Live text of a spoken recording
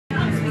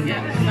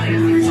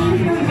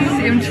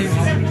Museum tube.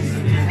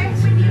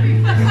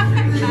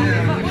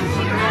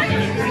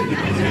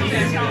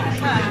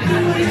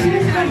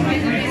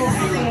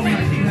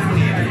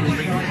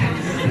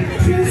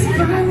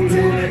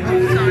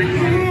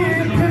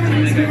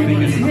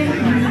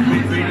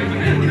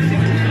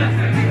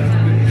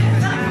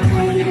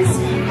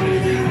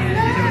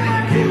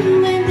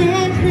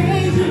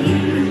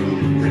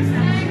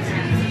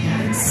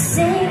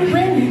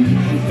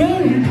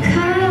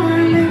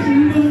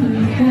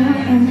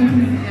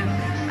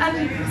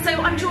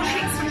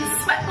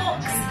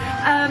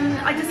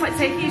 I'd just like to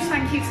say a huge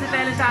thank you to the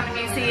Vale and Downland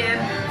Museum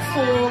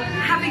for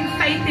having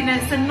faith in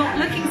us and not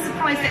looking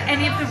surprised at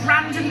any of the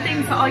random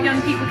things that our young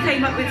people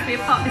came up with to be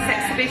a part of this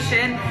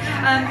exhibition.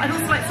 I'd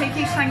also like to say a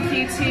huge thank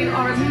you to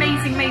our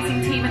amazing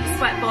team at the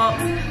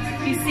Sweatbox.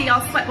 You see our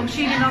Sweatbox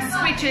Union, our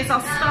Switchers,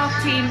 our staff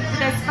team,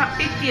 there's about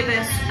 50 of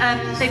us.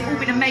 They've all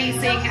been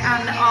amazing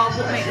and are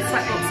what make the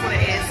Sweatbox what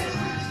it is.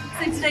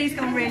 So today's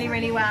gone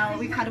really well.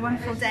 We've had a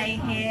wonderful day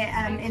here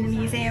in the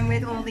museum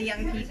with all the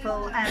young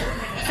people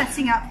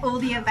setting up all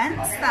the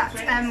events that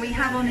we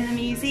have on in the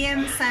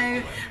museum.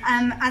 So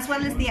as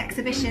well as the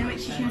exhibition,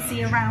 which you can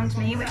see around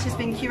me, which has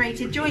been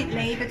curated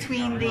jointly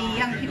between the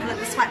young people at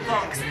the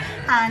Sweatbox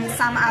and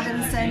Sam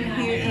Adamson,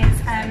 who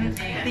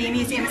is the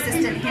museum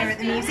assistant here at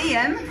the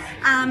museum.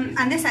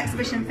 And this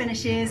exhibition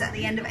finishes at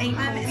the end of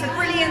April. It's a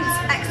brilliant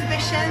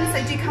exhibition,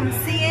 so do come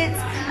and see it.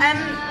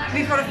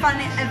 We've got a fun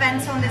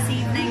event on this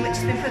evening which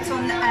has been put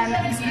on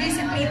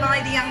exclusively by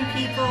the young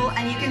people,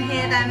 and you can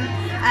hear them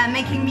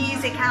making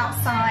music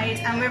outside,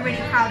 and we're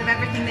really proud of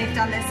everything they've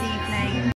done this evening.